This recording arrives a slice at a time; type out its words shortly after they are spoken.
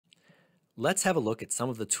Let's have a look at some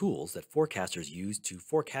of the tools that forecasters use to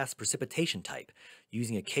forecast precipitation type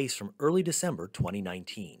using a case from early December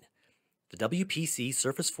 2019. The WPC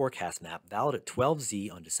surface forecast map, valid at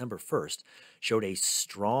 12Z on December 1st, showed a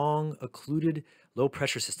strong, occluded low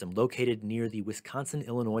pressure system located near the Wisconsin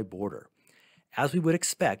Illinois border. As we would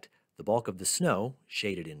expect, the bulk of the snow,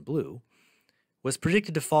 shaded in blue, was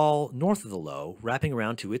predicted to fall north of the low, wrapping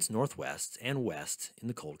around to its northwest and west in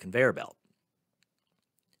the cold conveyor belt.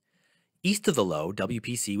 East of the low,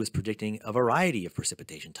 WPC was predicting a variety of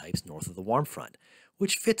precipitation types north of the warm front,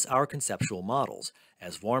 which fits our conceptual models,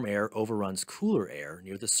 as warm air overruns cooler air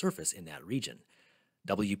near the surface in that region.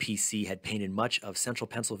 WPC had painted much of central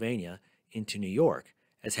Pennsylvania into New York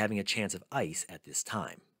as having a chance of ice at this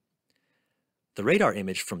time. The radar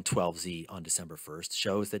image from 12Z on December 1st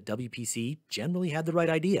shows that WPC generally had the right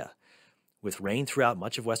idea, with rain throughout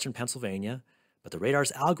much of western Pennsylvania, but the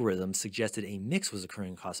radar's algorithm suggested a mix was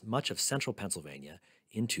occurring across much of central Pennsylvania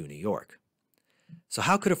into New York. So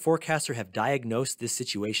how could a forecaster have diagnosed this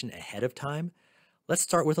situation ahead of time? Let's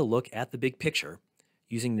start with a look at the big picture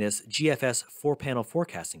using this GFS 4-panel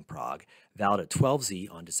forecasting prog, valid at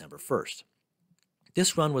 12Z on December 1st.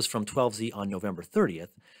 This run was from 12Z on November 30th,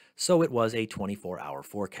 so it was a 24-hour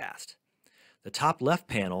forecast. The top left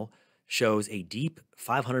panel shows a deep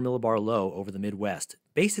 500 millibar low over the Midwest,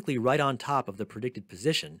 basically right on top of the predicted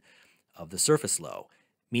position of the surface low,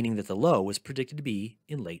 meaning that the low was predicted to be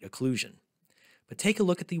in late occlusion. But take a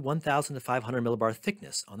look at the 1,000 to 500 millibar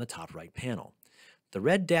thickness on the top right panel. The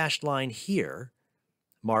red dashed line here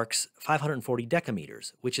marks 540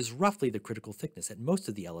 decameters, which is roughly the critical thickness at most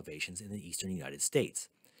of the elevations in the eastern United States.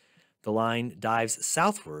 The line dives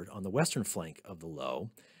southward on the western flank of the low,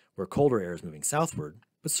 where colder air is moving southward,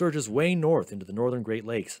 but surges way north into the northern Great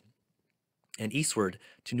Lakes and eastward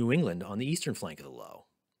to New England on the eastern flank of the low.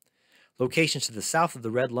 Locations to the south of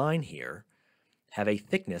the red line here have a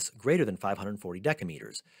thickness greater than 540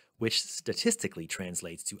 decameters, which statistically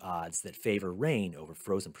translates to odds that favor rain over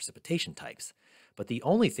frozen precipitation types. But the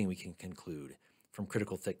only thing we can conclude from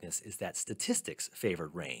critical thickness is that statistics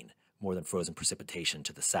favored rain more than frozen precipitation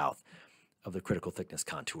to the south of the critical thickness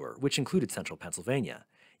contour, which included central Pennsylvania.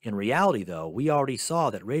 In reality, though, we already saw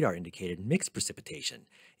that radar indicated mixed precipitation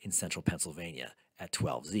in central Pennsylvania at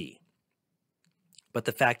 12Z. But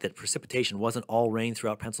the fact that precipitation wasn't all rain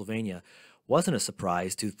throughout Pennsylvania wasn't a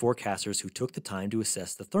surprise to forecasters who took the time to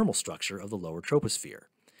assess the thermal structure of the lower troposphere.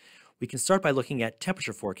 We can start by looking at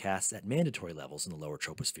temperature forecasts at mandatory levels in the lower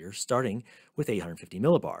troposphere, starting with 850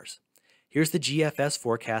 millibars. Here's the GFS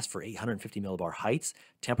forecast for 850 millibar heights,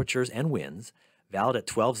 temperatures, and winds, valid at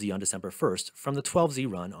 12Z on December 1st from the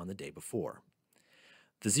 12Z run on the day before.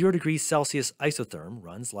 The 0 degrees Celsius isotherm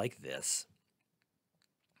runs like this,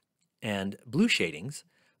 and blue shadings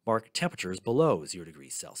mark temperatures below 0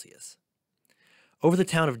 degrees Celsius. Over the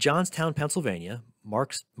town of Johnstown, Pennsylvania,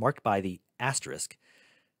 marked by the asterisk,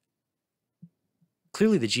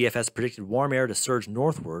 clearly the GFS predicted warm air to surge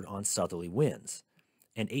northward on southerly winds,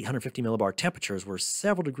 and 850 millibar temperatures were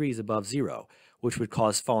several degrees above zero, which would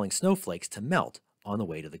cause falling snowflakes to melt on the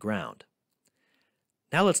way to the ground.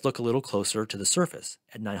 Now let's look a little closer to the surface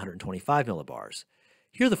at 925 millibars.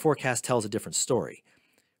 Here the forecast tells a different story.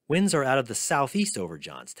 Winds are out of the southeast over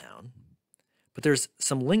Johnstown, but there's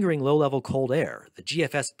some lingering low-level cold air. The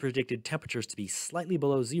GFS predicted temperatures to be slightly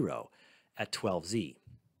below zero at 12Z.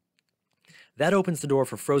 That opens the door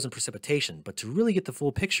for frozen precipitation, but to really get the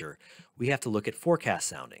full picture, we have to look at forecast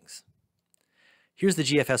soundings. Here's the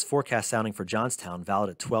GFS forecast sounding for Johnstown, valid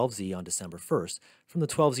at 12Z on December 1st from the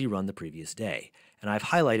 12Z run the previous day, and I've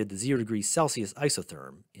highlighted the 0 degrees Celsius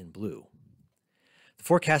isotherm in blue. The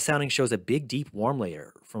forecast sounding shows a big, deep, warm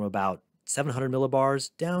layer from about 700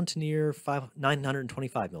 millibars down to near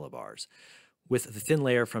 925 millibars, with the thin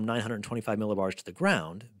layer from 925 millibars to the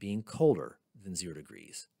ground being colder than 0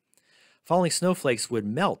 degrees. Falling snowflakes would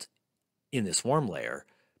melt in this warm layer,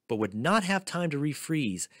 but would not have time to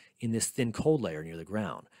refreeze in this thin cold layer near the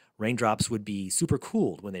ground. Raindrops would be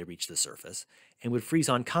supercooled when they reach the surface and would freeze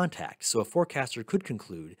on contact, so a forecaster could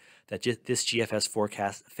conclude that this GFS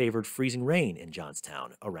forecast favored freezing rain in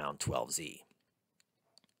Johnstown around 12Z.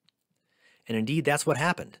 And indeed, that's what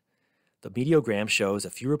happened. The meteogram shows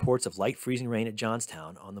a few reports of light freezing rain at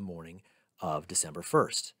Johnstown on the morning of December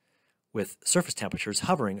 1st, with surface temperatures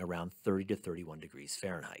hovering around 30 to 31 degrees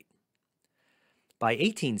Fahrenheit. By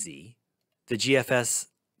 18Z, the GFS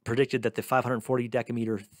predicted that the 540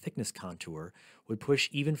 decameter thickness contour would push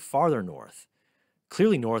even farther north,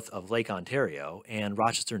 clearly north of Lake Ontario and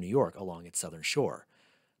Rochester, New York along its southern shore.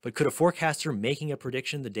 But could a forecaster making a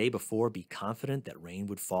prediction the day before be confident that rain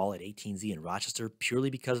would fall at 18Z in Rochester purely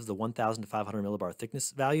because of the 1,000 to 500 millibar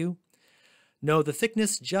thickness value? No, the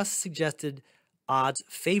thickness just suggested odds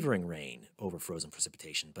favoring rain over frozen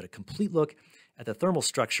precipitation, but a complete look at the thermal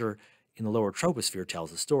structure in the lower troposphere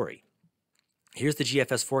tells the story. Here's the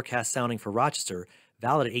GFS forecast sounding for Rochester,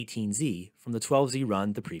 valid at 18Z, from the 12Z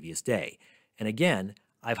run the previous day. And again,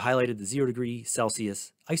 I've highlighted the 0 degree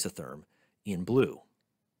Celsius isotherm in blue.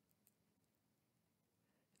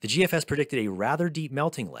 The GFS predicted a rather deep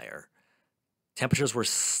melting layer. Temperatures were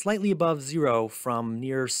slightly above zero from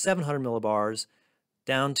near 700 millibars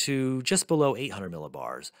down to just below 800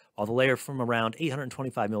 millibars, while the layer from around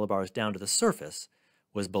 825 millibars down to the surface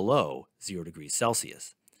was below 0 degrees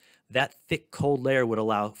Celsius. That thick, cold layer would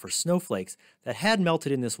allow for snowflakes that had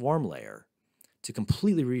melted in this warm layer to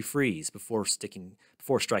completely refreeze before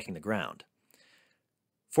striking the ground.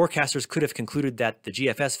 Forecasters could have concluded that the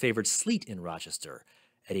GFS favored sleet in Rochester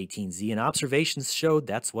at 18Z, and observations showed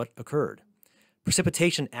that's what occurred.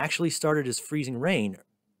 Precipitation actually started as freezing rain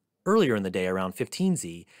earlier in the day around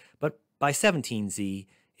 15Z, but by 17Z,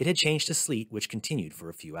 it had changed to sleet, which continued for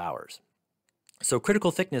a few hours. So critical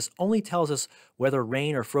thickness only tells us whether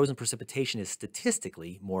rain or frozen precipitation is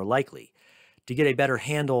statistically more likely. To get a better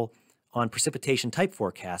handle on precipitation type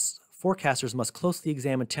forecasts, forecasters must closely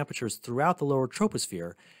examine temperatures throughout the lower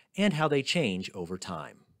troposphere and how they change over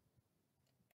time.